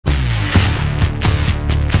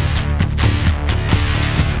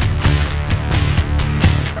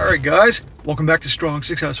Alright guys, welcome back to Strong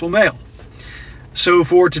Successful Male. So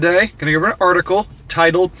for today, going to go over an article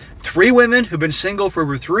titled 3 Women Who've Been Single for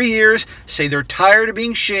Over 3 Years Say They're Tired of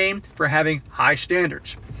Being Shamed for Having High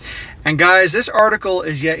Standards. And guys, this article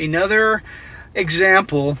is yet another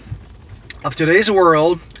example of today's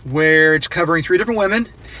world where it's covering 3 different women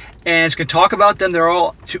and it's going to talk about them. They're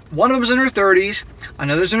all, one of them is in her 30s,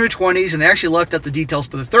 another's in her 20s, and they actually left out the details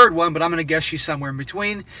for the third one, but I'm going to guess she's somewhere in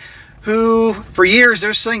between, who for years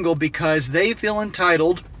they're single because they feel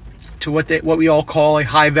entitled to what we all call a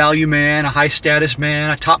high value man, a high status man,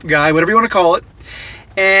 a top guy, whatever you want to call it.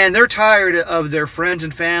 And they're tired of their friends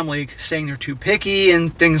and family saying they're too picky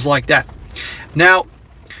and things like that. Now,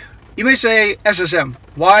 you may say, SSM,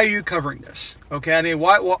 why are you covering this? Okay, I mean,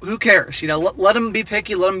 who cares? You know, let them be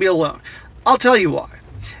picky, let them be alone. I'll tell you why.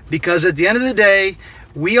 Because at the end of the day,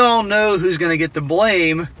 we all know who's going to get the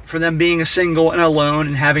blame for them being single and alone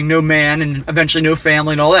and having no man and eventually no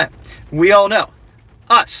family and all that. We all know.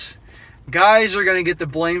 Us. Guys are going to get the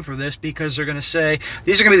blame for this because they're going to say,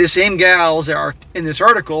 these are going to be the same gals that are in this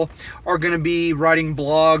article are going to be writing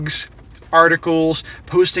blogs, articles,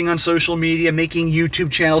 posting on social media, making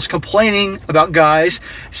YouTube channels, complaining about guys,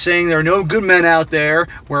 saying there are no good men out there.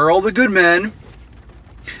 Where are all the good men?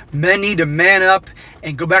 Men need to man up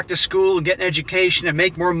and go back to school and get an education and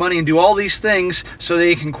make more money and do all these things so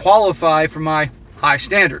they can qualify for my high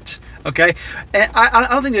standards. Okay? And I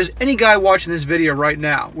don't think there's any guy watching this video right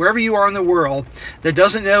now, wherever you are in the world, that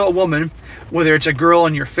doesn't know a woman, whether it's a girl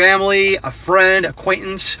in your family, a friend,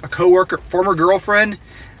 acquaintance, a coworker, former girlfriend,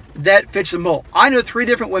 that fits the mold. I know 3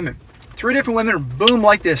 different women. 3 different women, boom,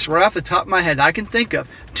 like this, right off the top of my head, I can think of.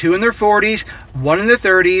 2 in their 40s, 1 in their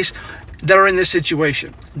 30s, that are in this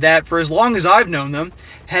situation. That for as long as I've known them,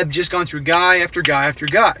 have just gone through guy after guy after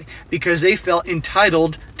guy because they felt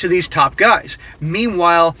entitled to these top guys.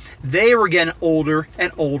 Meanwhile, they were getting older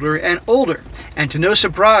and older and older. And to no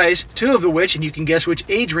surprise, 2 of which, and you can guess which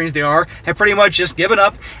age range they are, have pretty much just given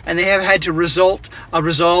up and they have had to resolve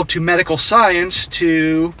to medical science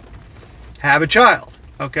to have a child.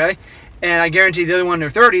 Okay? And I guarantee the other one in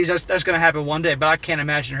their 30s, that's going to happen one day. But I can't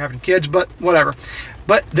imagine they're having kids, but whatever.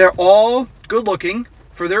 But they're all good looking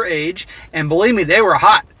for their age. And believe me, they were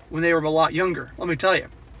hot when they were a lot younger. Let me tell you.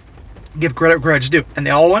 Give credit where credit's due. And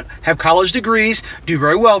they all have college degrees, do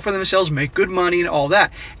very well for themselves, make good money and all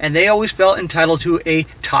that. And they always felt entitled to a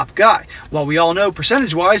top guy. Well, we all know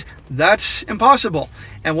percentage-wise, that's impossible.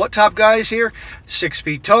 And what top guy is here? 6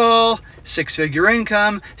 feet tall, 6-figure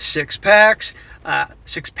income, 6 packs,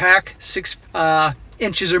 6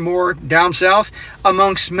 inches or more down south,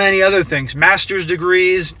 amongst many other things. Master's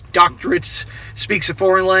degrees, doctorates, speaks a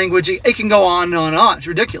foreign language. It can go on and on and on. It's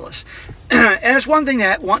ridiculous. And it's one thing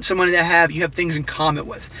to want someone to you have things in common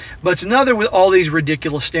with. But it's another with all these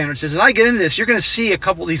ridiculous standards. As I get into this, you're going to see a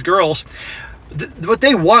couple of these girls, what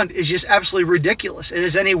they want is just absolutely ridiculous. And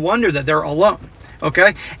it's any wonder that they're alone.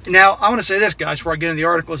 Okay? Now, I want to say this, guys, before I get into the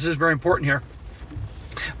article. This is very important here.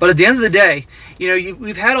 But at the end of the day, you know,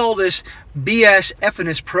 we've had all this BS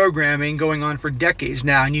FNS programming going on for decades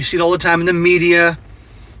now, and you see it all the time in the media,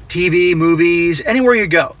 TV, movies, anywhere you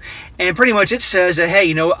go. And pretty much it says that, hey,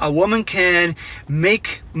 you know, a woman can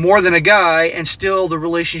make more than a guy and still the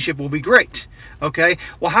relationship will be great. Okay?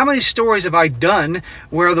 Well, how many stories have I done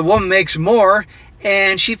where the woman makes more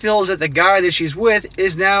and she feels that the guy that she's with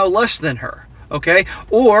is now less than her? Okay,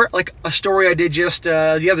 or like a story I did just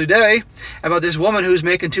the other day about this woman who's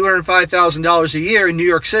making $205,000 a year in New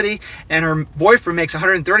York City, and her boyfriend makes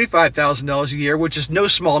 $135,000 a year, which is no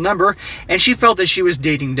small number, and she felt that she was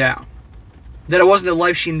dating down, that it wasn't the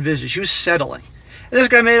life she envisioned. She was settling. And this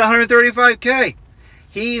guy made $135K.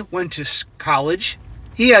 He went to college.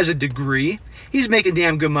 He has a degree. He's making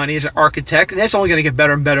damn good money as an architect, and that's only going to get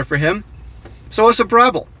better and better for him. So what's the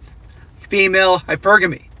problem? Female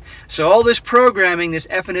hypergamy. So all this programming, this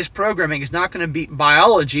FNS programming, is not going to beat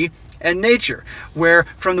biology and nature, where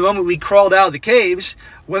from the moment we crawled out of the caves,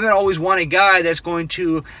 women always want a guy that's going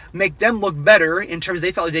to make them look better in terms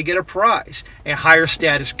they felt like they get a prize. A higher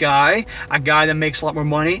status guy, a guy that makes a lot more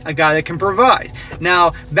money, a guy that can provide.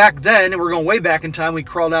 Now, back then, and we're going way back in time, we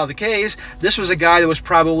crawled out of the caves, this was a guy that was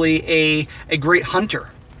probably a great hunter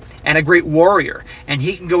and a great warrior. And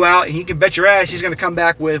he can go out and he can bet your ass he's going to come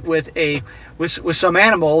back with some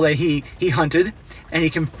animal that he hunted, and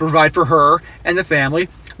he can provide for her and the family,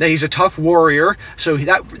 that he's a tough warrior, so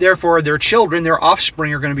therefore their children, their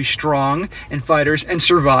offspring are going to be strong and fighters and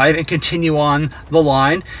survive and continue on the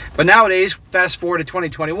line. But nowadays, fast forward to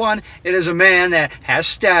 2021, it is a man that has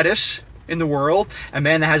status in the world, a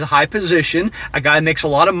man that has a high position, a guy that makes a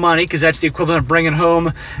lot of money because that's the equivalent of bringing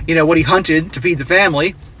home, you know, what he hunted to feed the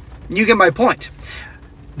family. You get my point.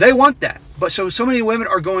 They want that. But so many women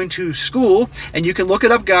are going to school, and you can look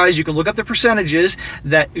it up, guys. You can look up the percentages,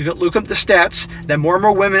 that you can look up the stats, that more and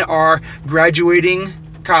more women are graduating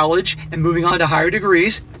college and moving on to higher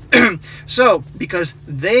degrees. So, because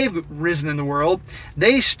they've risen in the world,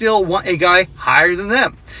 they still want a guy higher than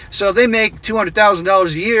them. So if they make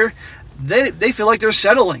 $200,000 a year, they feel like they're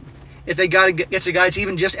settling if they gets a guy that's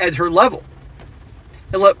even just at her level.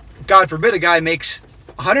 And look, God forbid a guy makes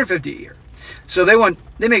 $150,000 a year. So they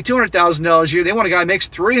make $200,000 a year. They want a guy who makes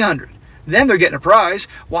 $300,000. Then they're getting a prize.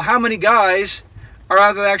 Well, how many guys are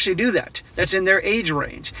out there that actually do that? That's in their age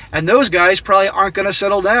range. And those guys probably aren't going to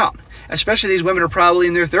settle down. Especially these women are probably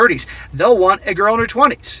in their 30s. They'll want a girl in her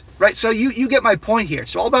 20s, right? So you get my point here.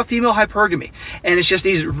 It's all about female hypergamy. And it's just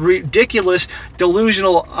these ridiculous,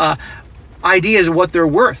 delusional ideas of what they're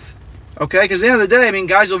worth, okay? Because at the end of the day, I mean,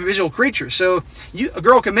 guys are visual creatures. So a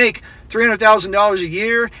girl can make $300,000 a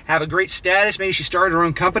year, have a great status, maybe she started her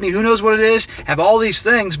own company, who knows what it is, have all these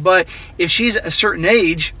things, but if she's a certain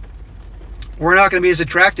age, we're not going to be as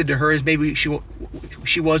attracted to her as maybe she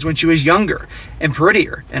was when she was younger and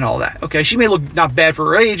prettier and all that. Okay, she may look not bad for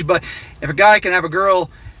her age, but if a guy can have a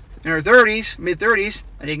girl in her 30s, mid-30s,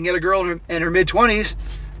 and he can get a girl in her mid-20s,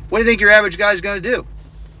 what do you think your average guy is going to do?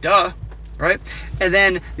 Duh, right? And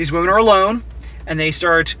then these women are alone, and they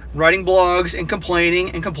start writing blogs and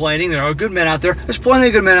complaining and complaining. There are good men out there. There's plenty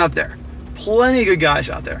of good men out there. Plenty of good guys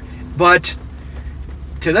out there. But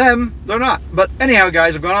to them, they're not. But anyhow,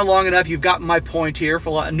 guys, I've gone on long enough. You've gotten my point here for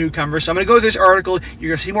a lot of newcomers. So I'm going to go through this article. You're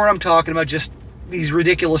going to see more what I'm talking about, just these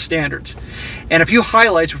ridiculous standards. And a few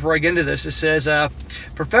highlights before I get into this. It says,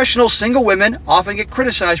 professional single women often get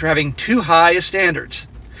criticized for having too high standards.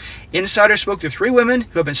 Insider spoke to 3 women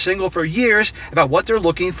who have been single for years about what they're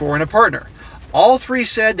looking for in a partner. All 3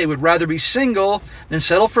 said they would rather be single than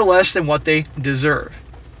settle for less than what they deserve.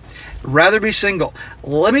 Rather be single.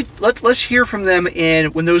 Let's hear from them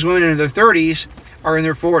when those women in their 30s are in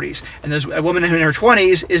their 40s, and a woman in her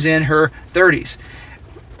 20s is in her 30s.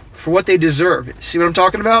 For what they deserve. See what I'm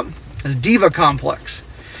talking about? The diva complex.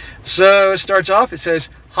 So it starts off. It says,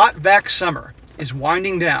 hot vac summer is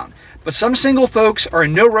winding down, but some single folks are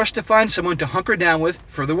in no rush to find someone to hunker down with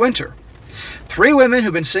for the winter. 3 women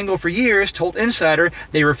who've been single for years told Insider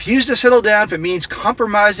they refuse to settle down if it means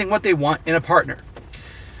compromising what they want in a partner.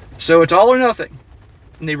 So it's all or nothing.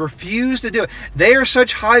 And they refuse to do it. They are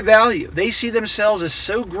such high value. They see themselves as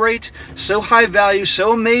so great, so high value,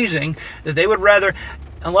 so amazing, that they would rather,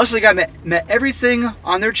 unless the guy met everything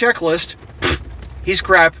on their checklist, he's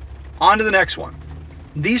crap, on to the next one.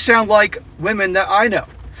 These sound like women that I know.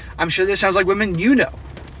 I'm sure this sounds like women you know.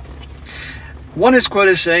 One is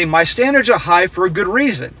quoted as saying, my standards are high for a good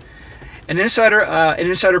reason. An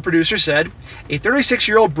insider producer said, a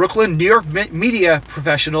 36-year-old Brooklyn, New York media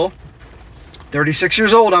professional, 36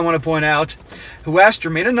 years old, I want to point out, who asked to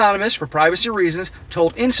remain anonymous for privacy reasons,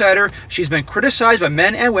 told Insider she's been criticized by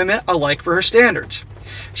men and women alike for her standards.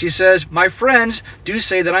 She says, my friends do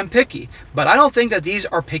say that I'm picky, but I don't think that these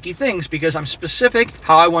are picky things because I'm specific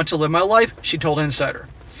how I want to live my life, she told Insider.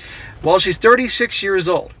 Well, she's 36 years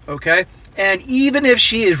old, okay? And even if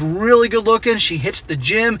she is really good looking, she hits the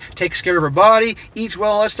gym, takes care of her body, eats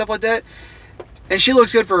well, all that stuff like that, and she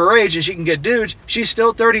looks good for her age and she can get dudes, she's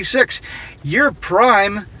still 36. Your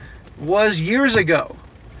prime was years ago.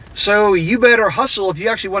 So you better hustle if you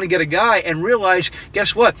actually want to get a guy and realize,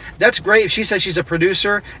 guess what? That's great if she says she's a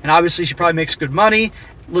producer, and obviously she probably makes good money,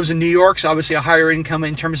 lives in New York, so obviously a higher income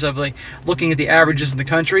in terms of like looking at the averages in the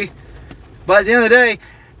country. But at the end of the day,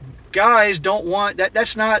 guys don't want that.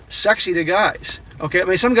 That's not sexy to guys. Okay, I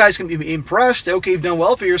mean, some guys can be impressed. Okay, you've done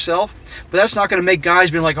well for yourself, but that's not going to make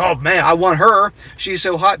guys be like, oh man, I want her. She's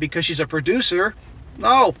so hot because she's a producer.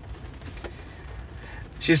 No.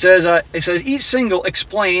 She says, it says each single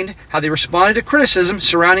explained how they responded to criticism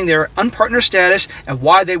surrounding their unpartnered status and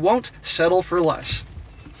why they won't settle for less.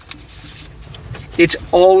 It's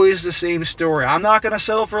always the same story. I'm not going to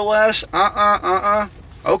settle for less.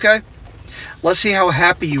 Okay. Let's see how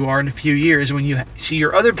happy you are in a few years when you see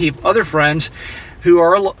your other friends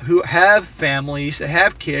who have families, that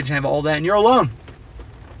have kids, and have all that, and you're alone.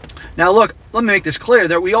 Now look, let me make this clear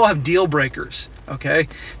that we all have deal breakers. Okay,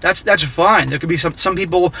 that's fine. There could be some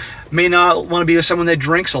people may not want to be with someone that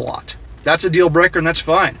drinks a lot. That's a deal breaker, and that's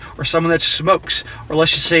fine. Or someone that smokes. Or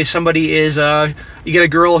let's just say somebody is, you get a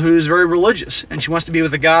girl who's very religious, and she wants to be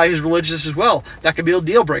with a guy who's religious as well. That could be a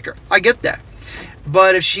deal breaker. I get that.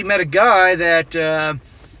 But if she met a guy that,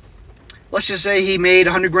 let's just say he made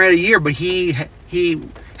 $100,000 a year, but he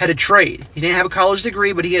had a trade. He didn't have a college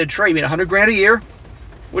degree, but he had a trade. He made $100,000 a year,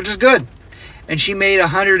 which is good. And she made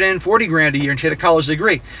 $140,000 a year, and she had a college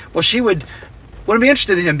degree. Well, she would Wouldn't be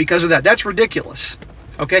interested in him because of that. That's ridiculous.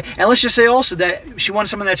 Okay, and let's just say also that she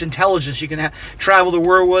wants someone that's intelligent, she can travel the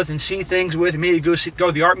world with and see things with, and maybe go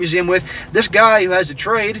to the art museum with. This guy who has a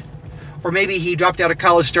trade, or maybe he dropped out of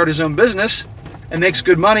college, started his own business, and makes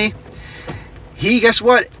good money. Guess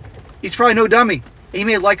what? He's probably no dummy. He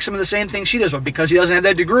may like some of the same things she does, but because he doesn't have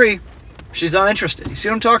that degree, she's not interested. You see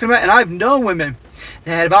what I'm talking about? And I've known women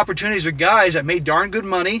that had opportunities with guys that made darn good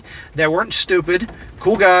money, that weren't stupid,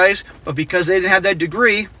 cool guys, but because they didn't have that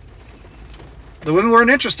degree, the women weren't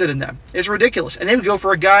interested in them. It's ridiculous. And they would go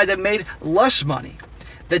for a guy that made less money,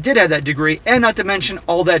 that did have that degree, and not to mention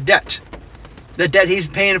all that debt. The debt he's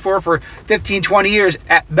paying for 15, 20 years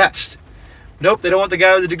at best. Nope, they don't want the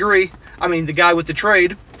guy with the degree. I mean, the guy with the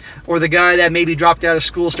trade, or the guy that maybe dropped out of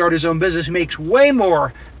school, started his own business, who makes way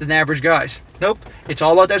more than the average guys. Nope, it's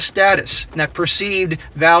all about that status and that perceived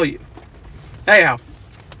value. Anyhow,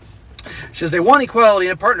 it says they want equality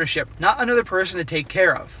in a partnership, not another person to take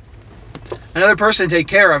care of. Another person to take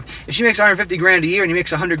care of. If she makes 150 grand a year and he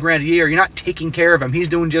makes 100 grand a year, you're not taking care of him. He's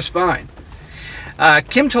doing just fine.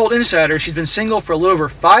 Kim told Insider she's been single for a little over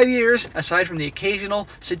 5 years, aside from the occasional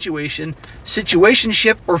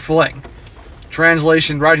situationship or fling.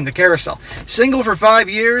 Translation, riding the carousel. Single for 5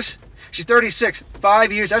 years. She's 36.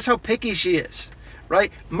 5 years. That's how picky she is,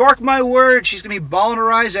 right? Mark my word, she's going to be bawling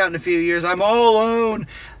her eyes out in a few years. I'm all alone.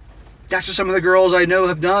 That's what some of the girls I know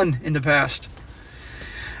have done in the past.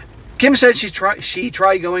 Kim said she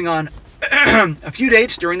tried going on a few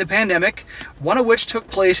dates during the pandemic, one of which took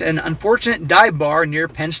place at an unfortunate dive bar near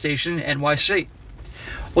Penn Station, NYC.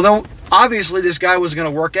 Although, obviously, this guy wasn't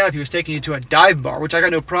going to work out if he was taking you to a dive bar, which I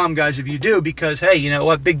got no problem, guys, if you do, because, hey, you know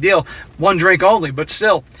what, big deal. One drink only, but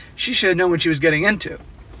still, she should have known what she was getting into.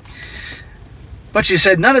 But she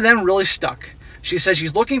said none of them really stuck. She says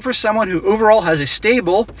she's looking for someone who overall has a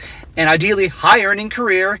stable and ideally high-earning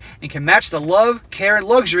career and can match the love, care, and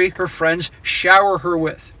luxury her friends shower her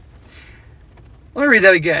with. Let me read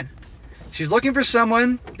that again. She's looking for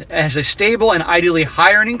someone that has a stable and ideally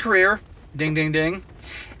high-earning career, ding, ding, ding,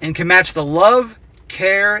 and can match the love,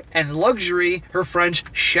 care, and luxury her friends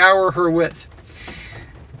shower her with.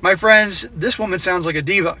 My friends, this woman sounds like a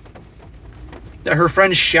diva that her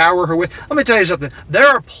friends shower her with. Let me tell you something. There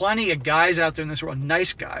are plenty of guys out there in this world,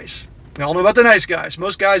 nice guys. We all know about the nice guys.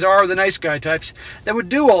 Most guys are the nice guy types that would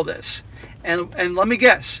do all this. And let me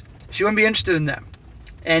guess, she wouldn't be interested in them.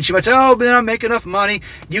 And she might say, oh, but I don't make enough money.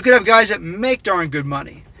 You could have guys that make darn good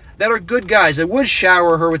money, that are good guys, that would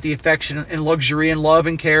shower her with the affection and luxury and love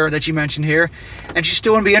and care that she mentioned here, and she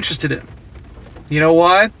still wouldn't be interested in them. You know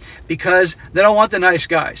why? Because they don't want the nice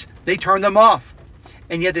guys. They turn them off.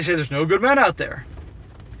 And yet they say there's no good men out there.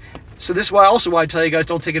 So this is why I tell you guys,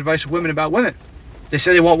 don't take advice from women about women. They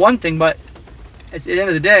say they want one thing, but at the end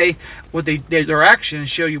of the day, their actions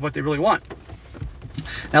show you what they really want.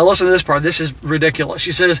 Now listen to this part. This is ridiculous.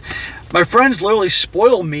 She says, my friends literally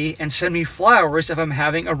spoil me and send me flowers if I'm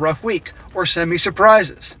having a rough week, or send me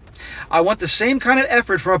surprises. I want the same kind of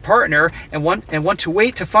effort from a partner and want to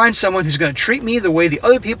wait to find someone who's going to treat me the way the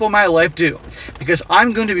other people in my life do, because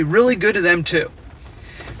I'm going to be really good to them too.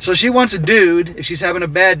 So she wants a dude, if she's having a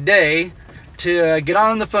bad day, to get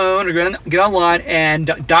on the phone or get online and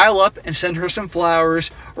dial up and send her some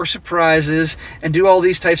flowers or surprises and do all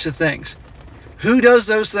these types of things. Who does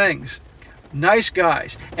those things? Nice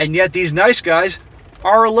guys. And yet these nice guys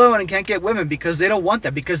are alone and can't get women because they don't want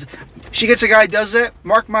that. Because she gets a guy who does that,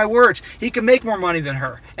 mark my words, he can make more money than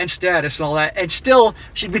her and status and all that, and still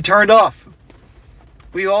she'd be turned off.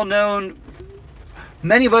 We all know,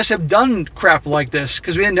 many of us have done crap like this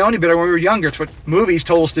because we didn't know any better when we were younger. It's what movies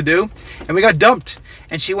told us to do. And we got dumped.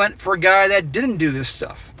 And she went for a guy that didn't do this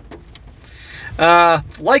stuff.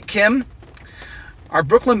 Like Kim, our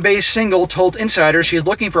Brooklyn-based single told Insider she is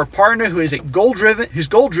looking for a partner who is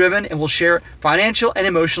goal-driven and will share financial and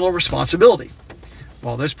emotional responsibility.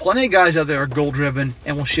 Well, there's plenty of guys out there who are goal-driven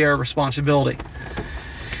and will share responsibility.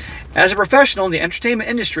 As a professional in the entertainment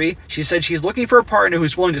industry, she said she's looking for a partner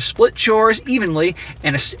who's willing to split chores evenly,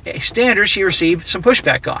 and a standard she received some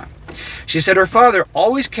pushback on. She said her father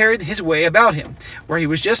always carried his way about him, where he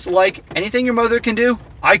was just like, anything your mother can do,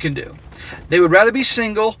 I can do. They would rather be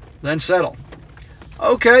single than settle.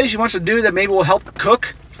 Okay, she wants a dude that maybe will help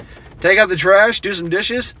cook, take out the trash, do some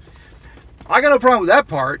dishes. I got no problem with that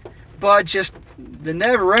part, but just the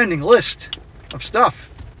never-ending list of stuff.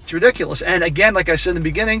 It's ridiculous. And again, like I said in the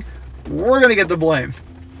beginning, we're going to get the blame.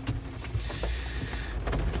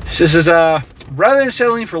 This is, rather than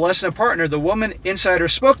settling for less than a partner, the woman Insider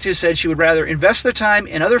spoke to said she would rather invest their time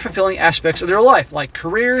in other fulfilling aspects of their life, like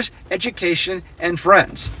careers, education, and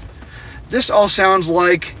friends. This all sounds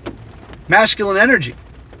like masculine energy.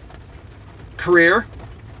 career,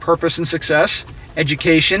 purpose and success,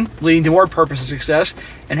 education, leading to more purpose and success,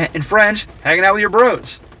 and friends, hanging out with your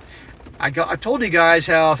bros. I've told you guys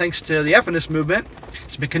how, thanks to the feminist movement,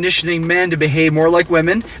 it's been conditioning men to behave more like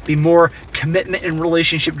women, be more commitment and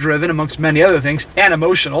relationship driven, amongst many other things, and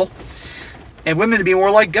emotional, and women to be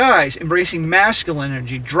more like guys, embracing masculine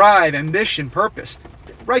energy, drive, ambition, purpose.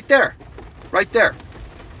 Right there. Right there.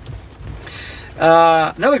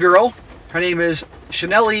 Another girl, her name is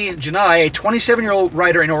Chaneli Janai, a 27-year-old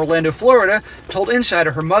writer in Orlando, Florida, told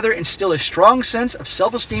Insider her mother instilled a strong sense of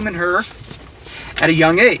self-esteem in her at a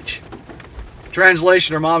young age.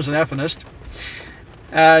 Translation, her mom's an feminist.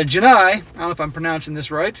 Janai, I don't know if I'm pronouncing this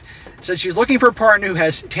right, said she's looking for a partner who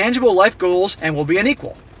has tangible life goals and will be an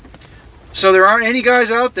equal. So there aren't any guys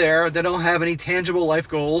out there that don't have any tangible life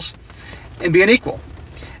goals and be an equal.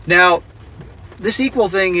 Now, this equal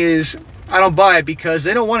thing is, I don't buy it, because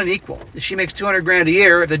they don't want an equal. If she makes 200 grand a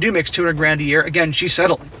year, if the dude makes 200 grand a year, again, she's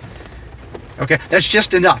settling. Okay, that's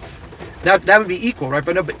just enough. That would be equal, right?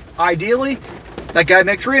 But no, but ideally, that guy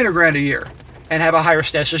make 300 grand a year and have a higher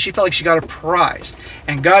status. So she felt like she got a prize.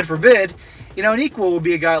 And God forbid, an equal would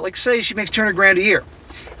be a guy, like say she makes 200 grand a year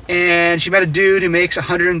and she met a dude who makes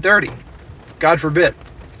 130. God forbid.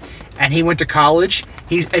 And he went to college.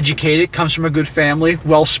 He's educated, comes from a good family,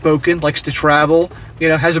 well-spoken, likes to travel,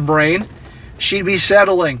 has a brain. She'd be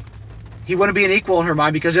settling. He wouldn't be an equal in her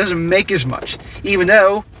mind because he doesn't make as much, even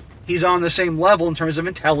though he's on the same level in terms of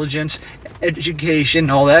intelligence, education,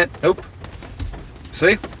 all that. Nope.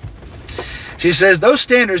 See? She says, those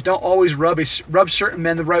standards don't always rub certain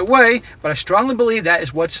men the right way, but I strongly believe that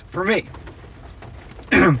is what's for me.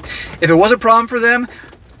 If it was a problem for them,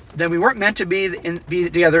 then we weren't meant to be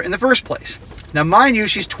together in the first place. Now, mind you,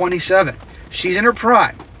 she's 27. She's in her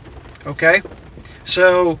prime. Okay?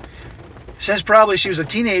 So, since probably she was a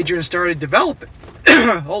teenager and started developing.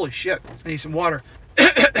 Holy shit, I need some water.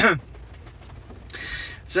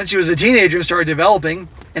 Since she was a teenager and started developing,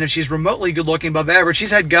 and if she's remotely good looking above average,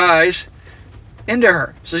 she's had guys into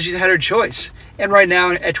her. So she's had her choice. And right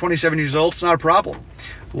now, at 27 years old, it's not a problem.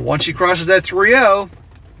 Once she crosses that 3-0,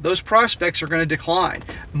 those prospects are going to decline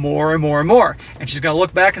more and more and more. And she's going to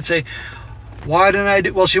look back and say, why didn't I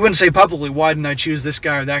do... Well, she wouldn't say publicly, why didn't I choose this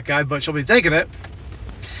guy or that guy, but she'll be thinking it.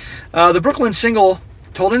 The Brooklyn single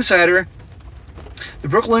told Insider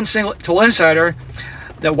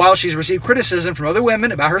that while she's received criticism from other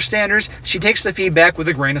women about her standards, she takes the feedback with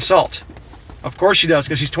a grain of salt. Of course she does,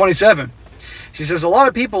 because she's 27. She says, a lot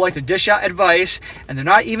of people like to dish out advice, and they're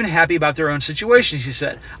not even happy about their own situation, she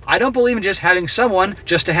said. I don't believe in just having someone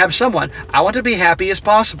just to have someone. I want to be happy as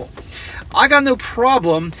possible. I got no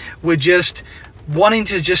problem with just wanting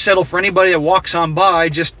to just settle for anybody that walks on by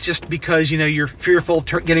just because, you're fearful of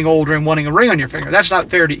getting older and wanting a ring on your finger. That's not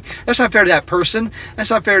fair to you. That's not fair to that person.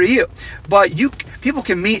 That's not fair to you. But people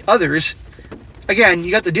can meet others. Again,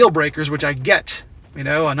 you got the deal breakers, which I get. A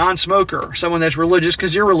non-smoker, or someone that's religious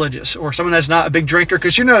because you're religious, or someone that's not a big drinker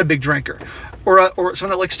because you're not a big drinker, or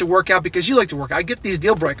someone that likes to work out because you like to work out. I get these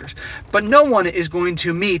deal breakers. But no one is going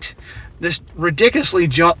to meet this ridiculously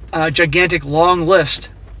gigantic long list,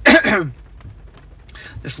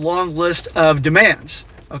 this long list of demands,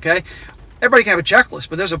 okay? Everybody can have a checklist,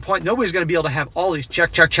 but there's a point, nobody's going to be able to have all these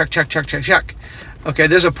check. Okay,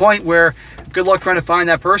 there's a point where good luck trying to find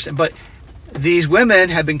that person, but these women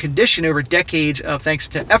have been conditioned over decades of, thanks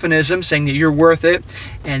to feminism, saying that you're worth it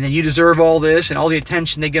and that you deserve all this and all the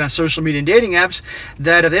attention they get on social media and dating apps,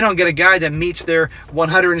 that if they don't get a guy that meets their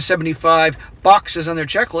 175 boxes on their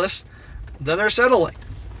checklist, then they're settling.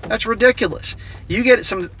 That's ridiculous. You get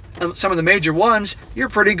some of the major ones, you're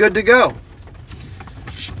pretty good to go.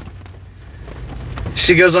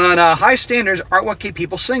 She goes on, high standards aren't what keep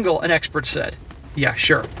people single, an expert said. Yeah,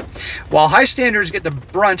 sure. While high standards get the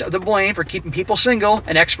brunt of the blame for keeping people single,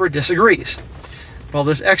 an expert disagrees. Well,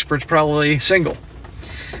 this expert's probably single.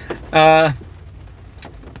 The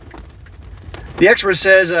expert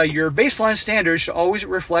says your baseline standards should always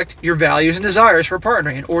reflect your values and desires for a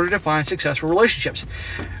partner in order to find successful relationships.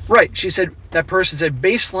 Right, she said, that person said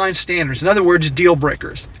baseline standards. In other words, deal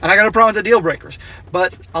breakers. And I got no problem with the deal breakers.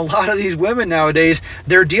 But a lot of these women nowadays,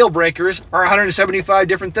 their deal breakers are 175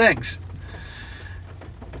 different things.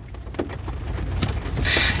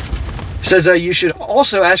 Says you should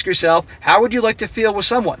also ask yourself, how would you like to feel with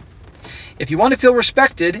someone? If you want to feel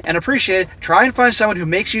respected and appreciated, try and find someone who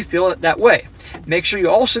makes you feel that way. Make sure you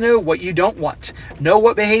also know what you don't want. Know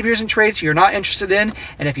what behaviors and traits you're not interested in,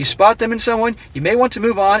 and if you spot them in someone, you may want to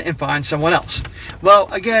move on and find someone else. Well,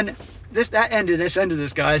 again, this end of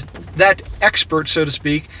this, guys, that expert, so to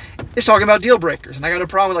speak, is talking about deal breakers, and I got no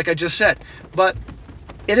problem with, like I just said. But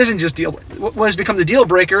it isn't just what has become the deal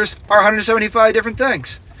breakers are 175 different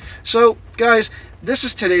things. So, guys, this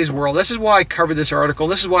is today's world. This is why I cover this article.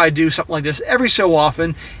 This is why I do something like this every so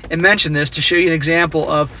often and mention this to show you an example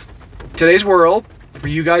of today's world for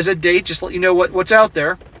you guys that date, just let you know what's out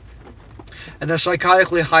there and the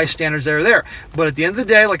psychotically high standards that are there. But at the end of the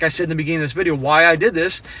day, like I said in the beginning of this video, why I did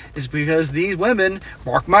this is because these women,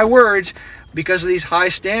 mark my words, because of these high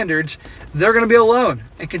standards, they're going to be alone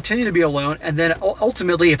and continue to be alone. And then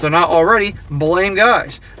ultimately, if they're not already, blame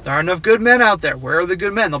guys. There aren't enough good men out there. Where are the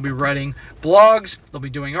good men? They'll be writing blogs, they'll be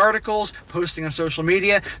doing articles, posting on social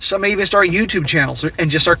media. Some may even start YouTube channels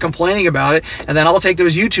and just start complaining about it. And then I'll take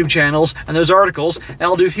those YouTube channels and those articles and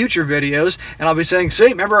I'll do future videos and I'll be saying, see,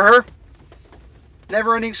 remember her?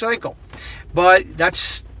 Never-ending cycle. But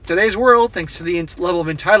that's today's world, thanks to the level of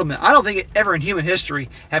entitlement. I don't think ever in human history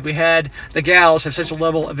have we had the gals have such a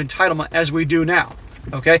level of entitlement as we do now.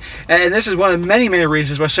 Okay? And this is one of many, many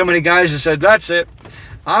reasons why so many guys have said, that's it.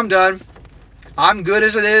 I'm done. I'm good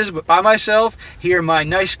as it is, but by myself, here in my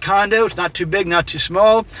nice condo. It's not too big, not too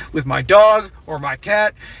small, with my dog or my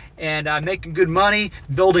cat. And I'm making good money,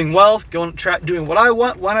 building wealth, doing what I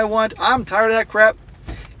want, when I want. I'm tired of that crap.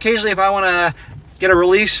 Occasionally, if I want to get a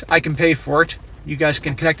release, I can pay for it. You guys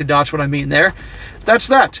can connect the dots what I mean there. That's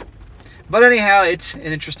that. But anyhow, it's an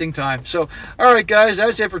interesting time. So, all right, guys,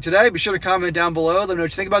 that's it for today. Be sure to comment down below. Let me know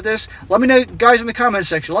what you think about this. Let me know, guys, in the comment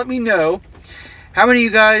section. Let me know how many of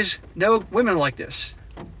you guys know women like this.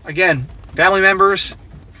 Again, family members,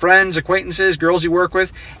 friends, acquaintances, girls you work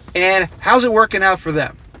with. And how's it working out for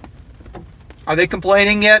them? Are they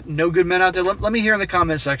complaining yet? No good men out there? Let me hear in the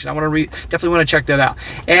comment section. I want to definitely want to check that out.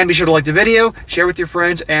 And be sure to like the video, share with your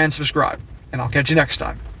friends, and subscribe. And I'll catch you next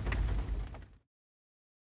time.